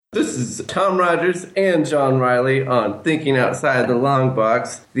This is Tom Rogers and John Riley on Thinking Outside the Long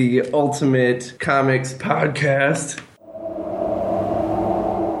Box, the ultimate comics podcast.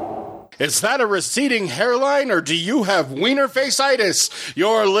 Is that a receding hairline, or do you have wiener face-itis?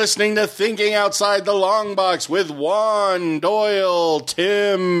 You're listening to Thinking Outside the Long Box with Juan, Doyle,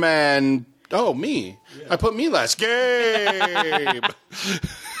 Tim, and... oh, me. Yeah. I put me last. Gabe!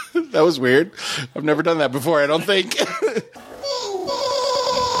 That was weird. I've never done that before, I don't think.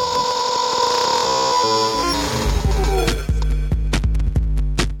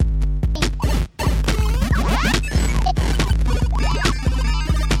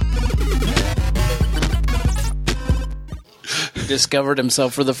 Discovered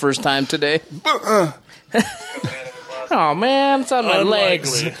himself for the first time today. Oh man, it's on my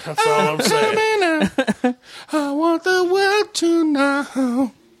legs. That's all I'm saying. I want the world to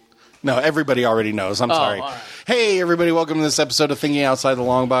know. No, everybody already knows. I'm sorry. Right. Hey, everybody, welcome to this episode of Thinking Outside the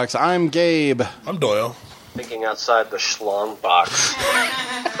Long Box. I'm Gabe. I'm Doyle. Thinking outside the schlong box.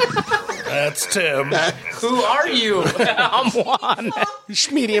 That's Tim. Who are you? I'm Juan.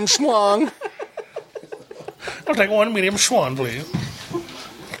 Medium schlong. I'll take one medium swan, please.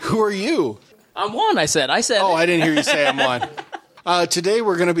 Who are you? I'm Juan, I said. Oh, I didn't hear you say I'm one. Today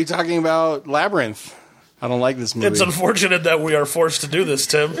we're going to be talking about Labyrinth. I don't like this movie. It's unfortunate that we are forced to do this,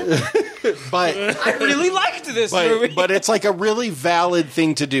 Tim. But I really liked this movie. But it's like a really valid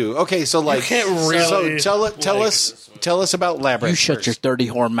thing to do. Okay, so like... you can't really... So tell us about Labyrinth. You shut your dirty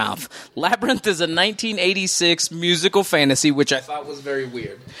whore mouth. Labyrinth is a 1986 musical fantasy, which I thought was very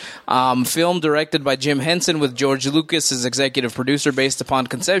weird. Film directed by Jim Henson with George Lucas as executive producer, based upon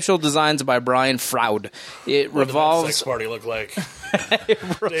conceptual designs by Brian Froud. It What revolves... did that sex party look like? David It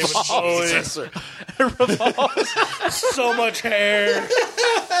revolves... So much hair.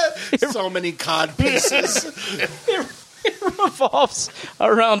 So many cod pieces. It revolves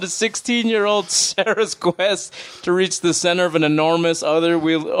around a 16-year-old Sarah's quest to reach the center of an enormous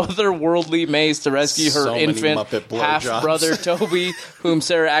otherworldly maze to rescue her So many infant Muppet blowjobs. half-brother Toby, whom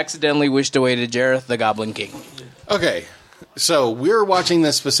Sarah accidentally wished away to Jareth, the Goblin King. Okay, so we're watching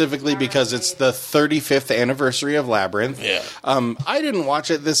this specifically because it's the 35th anniversary of Labyrinth. Yeah. I didn't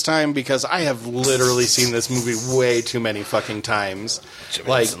watch it this time because I have literally seen this movie way too many fucking times. Jim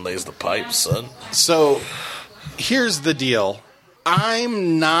Henson lays the pipe, son. So... here's the deal.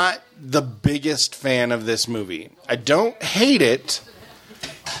 I'm not the biggest fan of this movie. I don't hate it.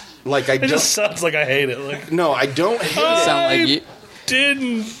 It just sounds like I hate it. Like, No, I don't hate it. Sound like you...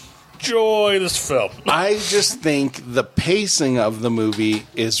 didn't enjoy this film. I just think the pacing of the movie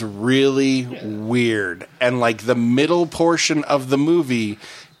is really weird. And like the middle portion of the movie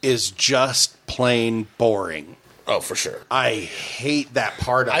is just plain boring. Oh, for sure. I hate that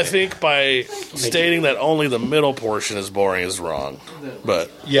part of it. I think by stating that only the middle portion is boring is wrong. But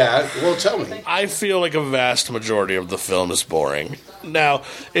Yeah, well, tell me. I feel like a vast majority of the film is boring. Now,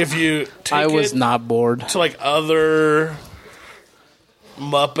 if you take I was it not bored. to like other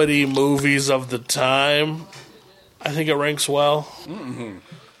Muppety movies of the time, I think it ranks well. Mm-hmm.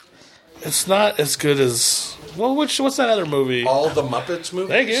 It's not as good as... well, what's that other movie? All the Muppets movies?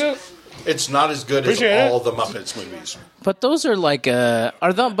 Thank you. It's not as good Appreciate as it. all the Muppets movies. But those are like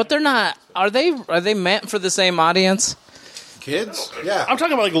but they're not. Are they meant for the same audience? Kids? Yeah. I'm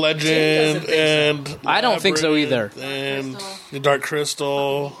talking about like Legend and... I don't think so Labyrinth And The Dark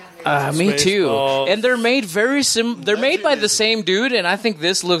Crystal. Me too. Spaceballs. And they're made they're made by the same dude, and I think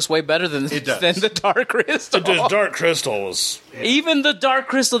this looks way better than the Dark Crystal. The Dark Crystal was... Even the Dark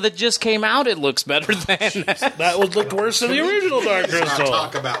Crystal that just came out, it looks better than. looked worse than the original Dark Let's Crystal.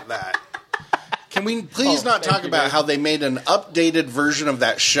 not talk about that. Can we please not talk about how they made an updated version of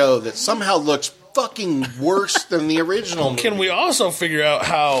that show that somehow looks fucking worse than the original movie? Can we also figure out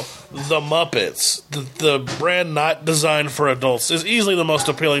how The Muppets, the brand not designed for adults, is easily the most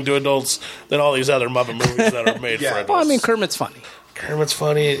appealing to adults than all these other Muppet movies that are made for adults? Well, I mean, Kermit's funny. Kermit's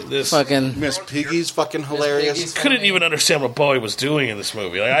funny. This Fucking Miss Piggy's fucking hilarious. couldn't even understand what Bowie was doing in this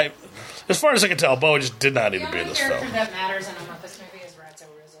movie. Like as far as I can tell, Bowie just did not need to be in this The only film. character that matters in a Muppets movie is Ratso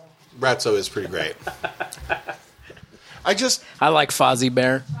Rizzo. Ratso is pretty great. I like Fozzie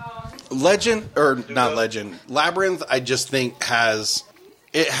Bear. Labyrinth, I just think has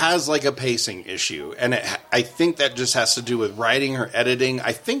like a pacing issue, and I think that just has to do with writing or editing.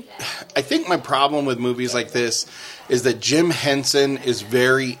 I think my problem with movies like this is that Jim Henson is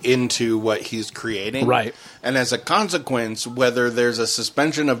very into what he's creating, Right. And as a consequence, whether there's a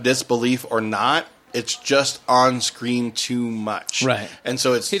suspension of disbelief or not, It's just on screen too much. Right. And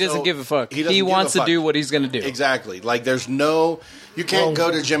so He doesn't give a fuck. He, He wants to do what he's going to do. Exactly. Like, there's no... You can't go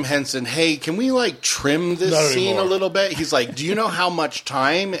to Jim Henson, hey, can we, like, trim this Not scene anymore. a little bit? He's like, do you know how much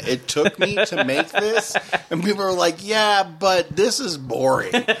time it took me to make this? And people are like, yeah, but this is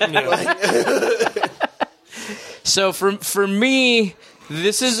boring. So for me,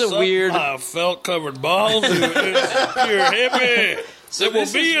 this is a weird... My felt covered balls. You're hippie. It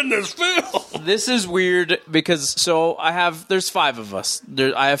will be in this film. This is weird because there's 5 of us.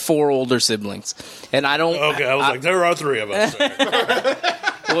 I have 4 older siblings, and I don't. Okay, I was like, there are 3 of us.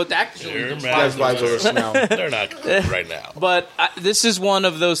 Well, actually, You're there's mad. 5 of us now. They're not right now. But this is one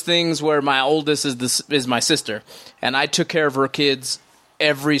of those things where my oldest is my sister, and I took care of her kids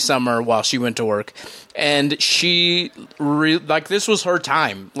every summer while she went to work. And she, this was her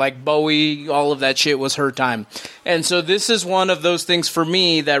time. Like Bowie, all of that shit was her time. And so this is one of those things for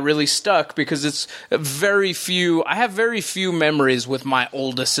me that really stuck because it's I have very few memories with my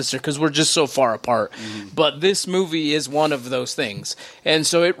oldest sister because we're just so far apart. But this movie is one of those things. And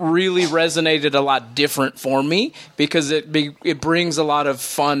so it really resonated a lot different for me because it brings a lot of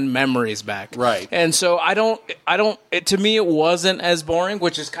fun memories back. Right. And so to me, it wasn't as boring,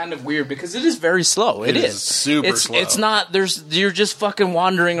 which is kind of weird because it is very slow. It is super slow. It's not. You're just fucking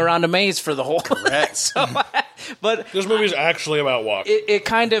wandering around a maze for the whole. Correct. But This movie's actually about walking. it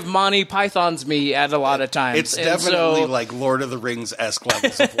kind of Monty Pythons me at a lot of times. It's And definitely so- like Lord of the Rings-esque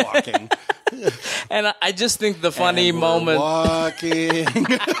levels of walking. and I just think the funny And we're moment. walking.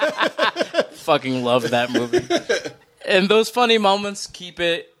 Fucking love that movie. And those funny moments keep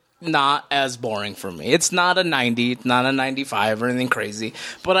it not as boring for me. It's not a 90, it's not a 95 or anything crazy,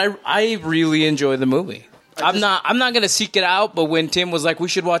 but I really enjoy the movie. I'm not going to seek it out, but when Tim was like, we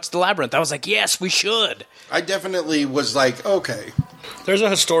should watch The Labyrinth, I was like, yes, we should. I definitely was like, okay. There's a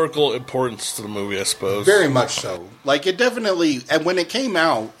historical importance to the movie, I suppose. Very much so. Like, it definitely... And when it came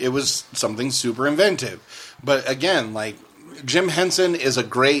out, it was something super inventive. But again, like... Jim Henson is a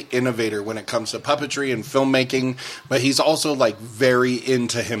great innovator when it comes to puppetry and filmmaking, but he's also, like, very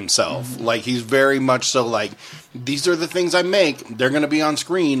into himself. Like, he's very much so, like, these are the things I make. They're going to be on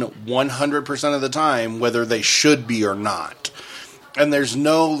screen 100% of the time, whether they should be or not. And there's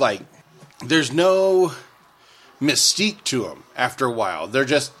no mystique to them after a while. They're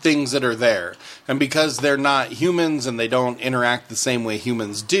just things that are there. And because they're not humans and they don't interact the same way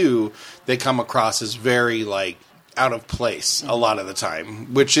humans do, they come across as very, like, out of place a lot of the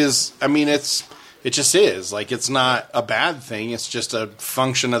time, which is, I mean, it just is. Like, it's not a bad thing. It's just a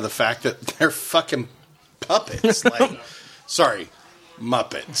function of the fact that they're fucking puppets. Like, sorry,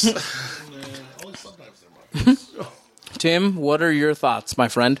 Muppets. Only sometimes they're Muppets. Tim, what are your thoughts, my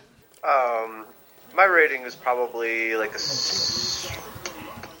friend? My rating is probably like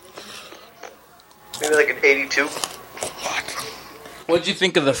maybe like an 82. What'd you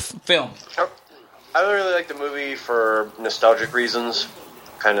think of the film? I don't really like the movie for nostalgic reasons.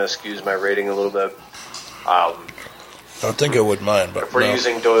 Kind of skews my rating a little bit. I don't think I would mind, but If we're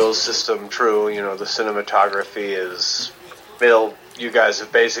using Doyle's system true, the cinematography is... You guys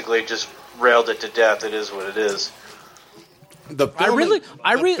have basically just railed it to death. It is what it is. The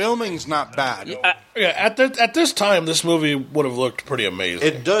filming's not bad. yeah, at this time, this movie would have looked pretty amazing.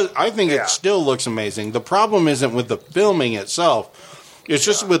 It does. I think it still looks amazing. The problem isn't with the filming itself. It's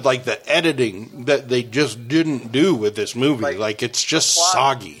just with, like, the editing that they just didn't do with this movie. Like it's just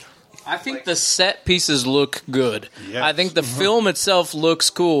soggy. I think the set pieces look good. Yes. I think the film itself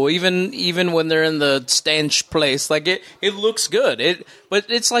looks cool, even when they're in the stench place. Like it looks good. But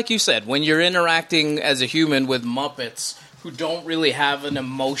it's like you said, when you're interacting as a human with Muppets who don't really have an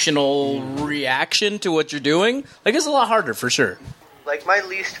emotional reaction to what you're doing, like it's a lot harder for sure. Like, my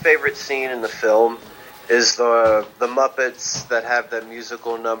least favorite scene in the film is the Muppets that have that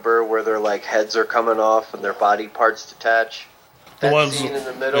musical number where their, like, heads are coming off and their body parts detach. That ones- scene in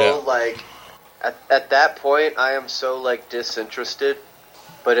the middle, yeah. like, at that point, I am so, like, disinterested.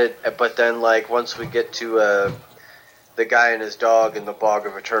 But then, like, once we get to the guy and his dog in the Bog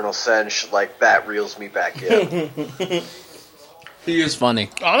of Eternal Stench, like, that reels me back in. He is funny.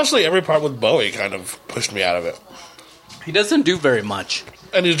 Honestly, every part with Bowie kind of pushed me out of it. He doesn't do very much.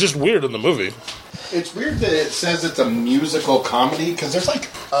 And he's just weird in the movie. It's weird that it says it's a musical comedy because there's like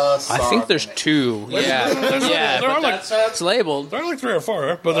a song. I think there's 2. Yeah, there are, but like- that's how it's labeled. There are like 3 or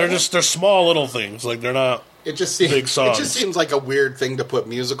 4, but they're small little things. Like, they're not... It just seems Big songs. It just seems like a weird thing to put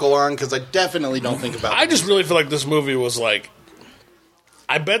musical on because I definitely don't think about. I just really feel like this movie was like...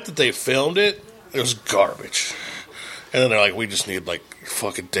 I bet that they filmed it. It was garbage. And then they're like, we just need, like,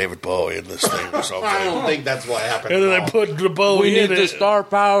 fucking David Bowie in this thing or something. I don't think that's what happened. And then at they all. put the Bowie We in need the it. star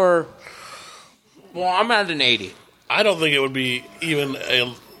power. Well, I'm at an 80. I don't think it would be even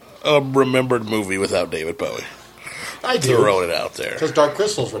a remembered movie without David Bowie. I do. Throwing it out there. Because Dark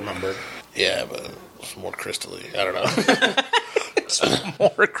Crystal's remembered. Yeah, but it's more crystally. I don't know. It's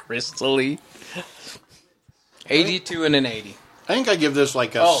more crystally. 82 and an 80. I think I give this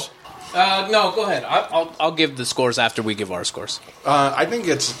like a. No, go ahead. I'll give the scores after we give our scores. I think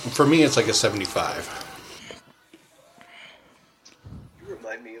for me, it's like a 75. You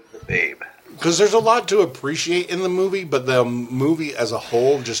remind me of The Babe. Because there's a lot to appreciate in the movie, but the movie as a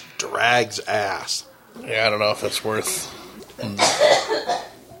whole just drags ass. Yeah, I don't know if it's worth.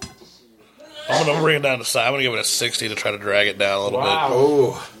 I'm gonna bring it down to. I'm gonna give it a 60 to try to drag it down a little bit.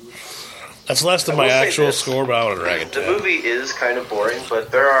 Oh, That's less than I my will say actual this. score, but I want to drag it The down. movie is kind of boring,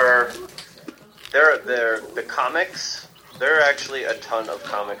 but the comics. There are actually a ton of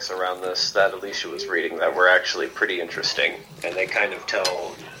comics around this that Alicia was reading that were actually pretty interesting, and they kind of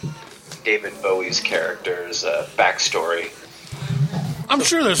tell David Bowie's character's backstory. I'm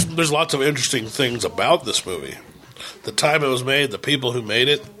sure there's lots of interesting things about this movie. The time it was made, the people who made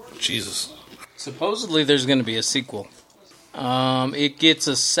it. Jesus. Supposedly there's going to be a sequel. It gets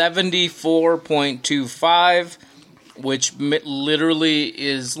a 74.25, which literally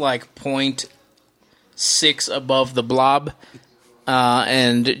is like 0.6 above the Blob,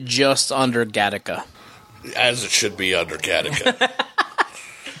 and just under Gattaca. As it should be under Gattaca.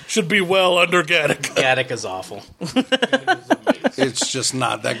 Should be well under Gattaca. Gattaca's awful. it's just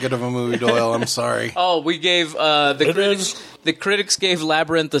not that good of a movie, Doyle. I'm sorry. Oh, we gave the critics gave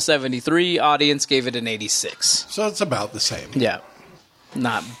Labyrinth a 73, audience gave it an 86. So it's about the same. Yeah.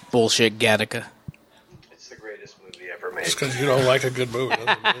 Not bullshit Gattaca. It's the greatest movie ever made. Just because you don't like a good movie.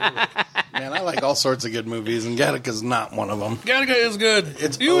 doesn't mean it. Man, I like all sorts of good movies, and Gattaca's not one of them. Gattaca is good.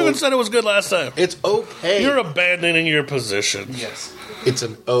 It's you even said it was good last time. It's okay. You're abandoning your position. Yes. It's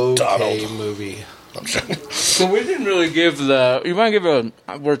an okay Donald. movie. So we didn't really give the... You want to give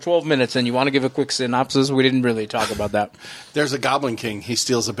we're 12 minutes and you want to give a quick synopsis? We didn't really talk about that. There's a Goblin King. He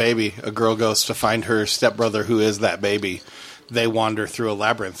steals a baby. A girl goes to find her stepbrother who is that baby. They wander through a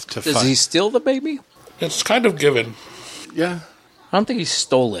labyrinth to Does find... he steal the baby? It's kind of given. Yeah. I don't think he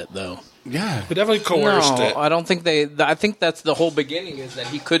stole it, though. Yeah. They definitely coerced No, it. I don't think they... I think that's the whole beginning, is that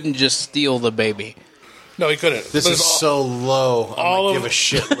he couldn't just steal the baby. No, he couldn't. This There's is so low on all the of- give a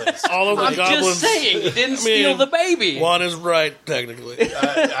shit list. all of the I'm goblins. just saying, he didn't steal the baby. One is right, technically.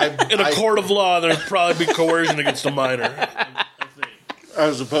 In a court of law, there'd probably be coercion against a minor.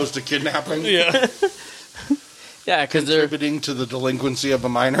 As opposed to kidnapping. Yeah. Yeah, because they're... Contributing to the delinquency of a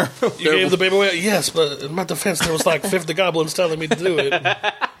minor. You gave the baby away? Yes, but in my defense, there was like 50 goblins telling me to do it.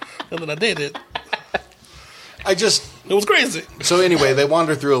 And then I did it. It was crazy. So anyway, they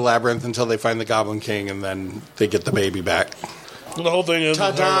wander through a labyrinth until they find the Goblin King, and then they get the baby back. And the whole thing is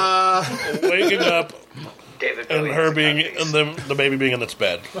Ta-da! her waking up David and Bowie her has a being codpiece. and the baby being in its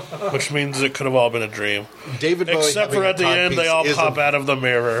bed, which means it could have all been a dream. David Bowie Except for having at the a end, they codpiece all is pop out of the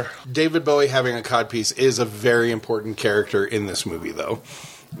mirror. David Bowie having a codpiece is a very important character in this movie, though.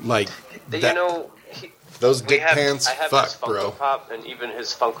 Like, that, those dick pants, I have fuck, his Funko bro. Pop, and even his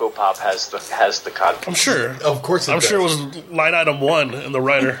Funko Pop has the codpiece. I'm sure. Of course it I'm does. sure it was line item 1 in the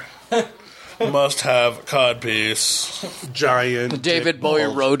writer. Must have codpiece. Giant David dick Bowie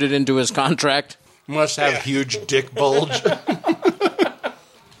bulge. wrote it into his contract. Must have huge dick bulge.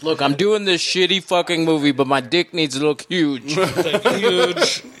 Look, I'm doing this shitty fucking movie, but my dick needs to look huge.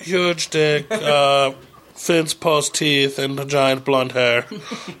 Huge dick, fence post teeth, and a giant blonde hair.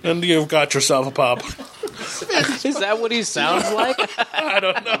 And you've got yourself a pop. Is that what he sounds like? I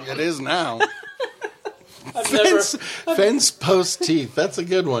don't know. It is now. never- Fence post teeth. That's a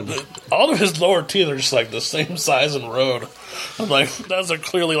good one. All of his lower teeth are just like the same size and road. I'm like, those are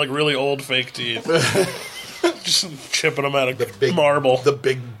clearly like really old fake teeth. Just chipping them out of marble. The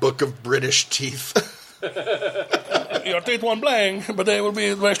big book of British teeth. Your teeth won't blang, but they will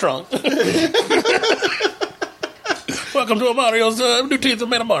be very strong. Welcome to Mario's new teeth are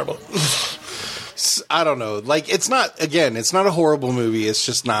made of marble. I don't know. Like, it's not a horrible movie. It's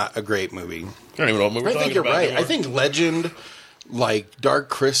just not a great movie. I don't even know what movie we're I think talking you're about right. anymore. I think Legend, like Dark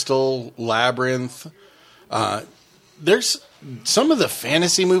Crystal, Labyrinth, there's some of the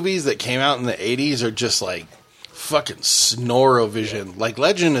fantasy movies that came out in the 80s are just like fucking Snorovision. Like,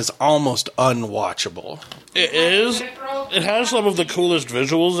 Legend is almost unwatchable. It is. It has some of the coolest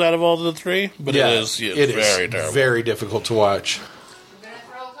visuals out of all the three, but it is very terrible. Very difficult to watch. I'm gonna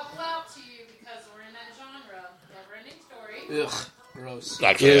throw a couple out to you because we're in that genre. Never-ending Story. Ugh, gross.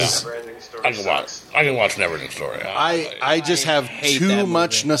 Actually, Is- Neverending Story I can watch. sucks. I can watch Neverending Story. I just have hate too that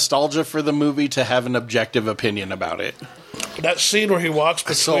much movie. nostalgia for the movie to have an objective opinion about it. That scene where he walks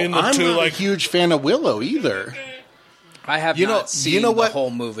So between the I'm two, not like a huge fan of Willow either. I have not seen the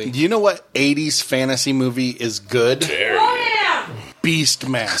whole movie. Do you know what 80s fantasy movie is good? Conan!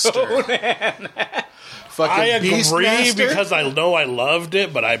 Beastmaster. Fucking I agree Beastmaster? because I know I loved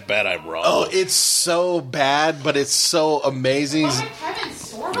it, but I bet I'm wrong. Oh, it's so bad, but it's so amazing. Was it Kevin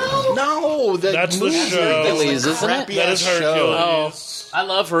Sorbo? No, That's the movie- show. Hercules, isn't it? crappy That ass is show. Hercules. I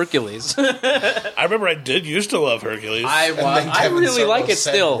love Hercules. I remember I did used to love Hercules. I really like it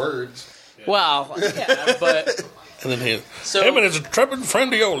still. Well, yeah, but and then him So- and his intrepid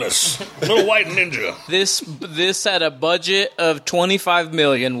friend Aeolus, little white ninja. this had a budget of $25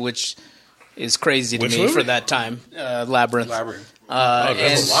 million, which is crazy to Which me movie? for that time. Labyrinth. Oh,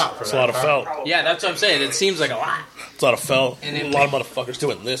 that's and- a lot. It's a lot of felt. Yeah, that's what I'm saying. It seems like a lot. It's a lot of felt. And it- A lot of motherfuckers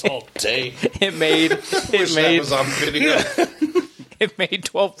doing this all day. It made That was on video. it made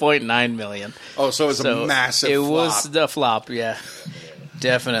 $12.9 million. Oh, so it was So a massive it flop. was the flop. Yeah,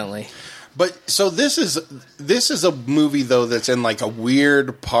 definitely. But so this is a movie though that's in like a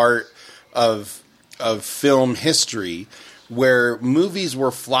weird part of film history where movies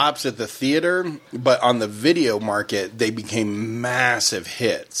were flops at the theater, but on the video market they became massive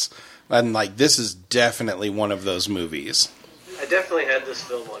hits. And like this is definitely one of those movies. I definitely had this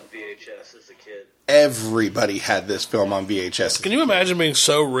film on VHS as a kid. Everybody had this film on VHS. Can you imagine being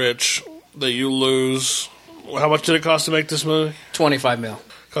so rich that you lose? How much did it cost to make this movie? $25 million.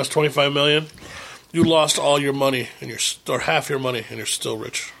 Cost $25 million. You lost all your money or half your money, and you're still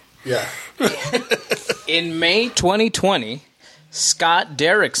rich. Yeah. In May 2020, Scott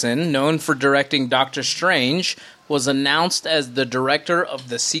Derrickson, known for directing Doctor Strange, was announced as the director of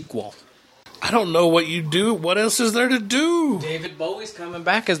the sequel. I don't know what you do. What else is there to do? David Bowie's coming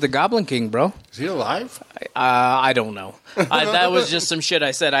back as the Goblin King, bro. Is he alive? I don't know. That was just some shit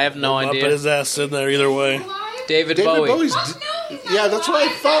I said. I have no Up idea. his ass in there either way. David David Bowie. Bowie's Oh, no, he's not yeah, that's what I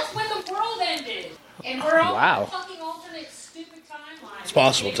alive. thought. That's when the world ended. And we're all Wow. fucking alternate stupid timelines. It's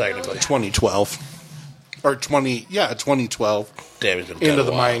possible, technically. 2012. Or 2012. Damn, he's been Into dead a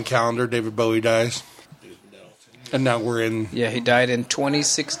the while. Mayan calendar, David Bowie dies. And now we're in. Yeah, he died in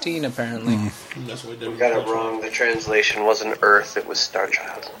 2016, apparently. That's what we We did. got it wrong. The translation wasn't Earth, it was Star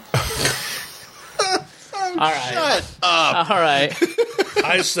Child. All right. Shut up. All right.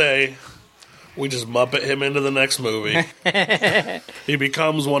 I say we just Muppet him into the next movie. He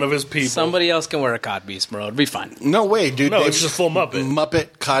becomes one of his people. Somebody else can wear a codpiece, bro. It'd be fine. No way, dude. No, it's just full Muppet.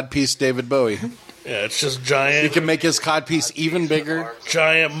 Muppet codpiece David Bowie. Yeah, it's just You giant, can make his codpiece even bigger.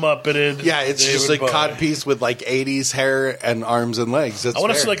 giant Muppeted. Yeah, it's just a David Bowie. codpiece with like 80s hair and arms and legs. It's I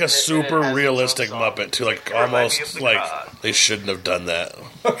want to fair. see like a super realistic Muppet too, like almost like they shouldn't have done that.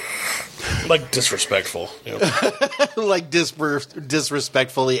 Like disrespectful. You know? like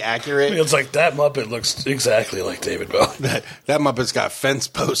disrespectfully accurate. It's like that Muppet looks exactly like David Bowie. That Muppet's got fence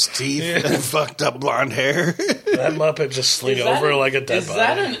post teeth and fucked up blonde hair. That Muppet just slid over like a dead Is body.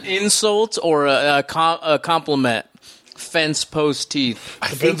 that an insult or a compliment? Fence post teeth.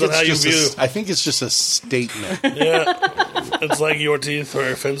 Depends on how you view. I think it's just a statement. Yeah, it's like your teeth or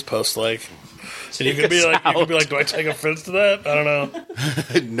a fence post like. And you could be like, do I take offense to that? I don't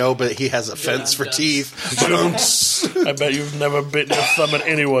know. No, but he has a fence for teeth. I bet you've never bitten your thumb at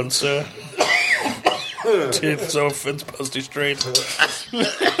anyone, sir. Teeth so fence posty straight.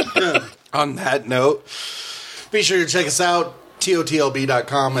 On that note, be sure to check us out.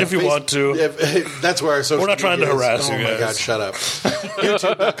 TOTLB.com. If you want to. That's where our social We're not trying to media is. harass you Oh my guys. God, shut up.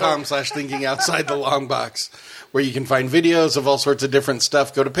 YouTube.com/thinking outside the long box, where you can find videos of all sorts of different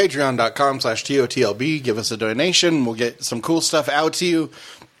stuff. Go to patreon.com/TOTLB. Give us a donation. We'll get some cool stuff out to you.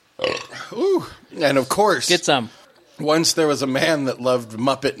 Ooh. And of course, Get some. once there was a man that loved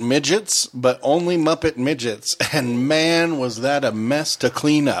Muppet midgets, but only Muppet midgets, and man, was that a mess to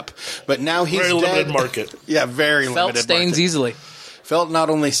clean up. But now he's Very dead. limited market. Yeah, very Felt limited stains market. easily. Felt not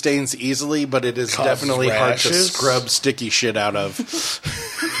only stains easily, but it is Causes definitely hard to rashes. scrub sticky shit out of.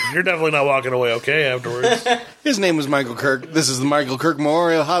 You're definitely not walking away okay afterwards. His name was Michael Kirk. This is the Michael Kirk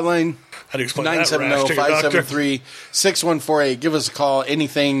Memorial Hotline. How do you explain that rash to your doctor? 970-573-6148. Give us a call.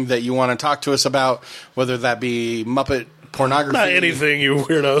 Anything that you want to talk to us about, whether that be Muppet pornography. Not anything, you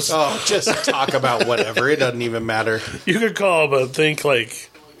weirdos. Oh, just talk about whatever. It doesn't even matter. You could call, but think like,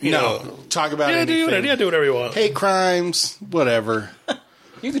 you No, know. talk about Yeah, do anything. whatever you want. Hate crimes, whatever.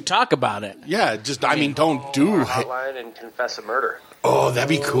 You could talk about it. Yeah, just, I mean, don't do it. Hotline and confess a murder. Oh, that'd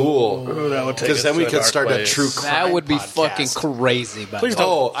be cool. Ooh, that would take Because us then to we a could dark start place. a true crime That would be podcast. fucking crazy. By Please the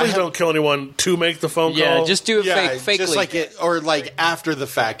way. don't, don't kill anyone to make the phone Yeah, call. just do it Yeah, fakely. just like it, or like after the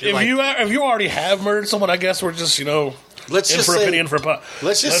fact. if Like, you already have murdered someone, I guess we're just Let's just say opinion for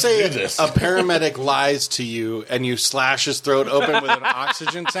let's just say do this. a paramedic lies to you and you slash his throat open with an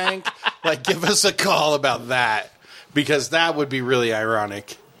oxygen tank. Like, give us a call about that, because that would be really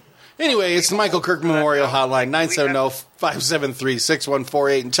ironic. Anyway, it's the Michael Kirk Memorial Hotline,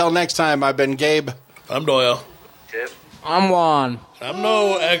 970-573-6148. Until next time, I've been Gabe. I'm Doyle. Tip. I'm Juan. I'm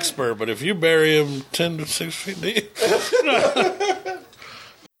no expert, but if you bury him 10 to 6 feet deep...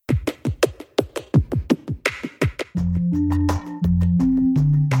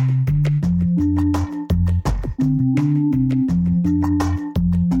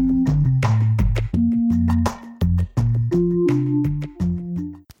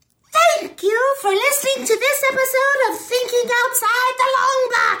 Thank you for listening to this episode of Thinking Outside the Long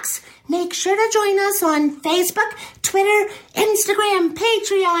Box. Make sure to join us on Facebook, Twitter, Instagram,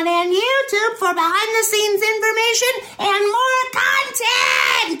 Patreon, and YouTube for behind-the-scenes information and more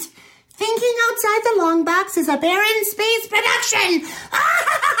content. Thinking Outside the Long Box is a Barren Space production.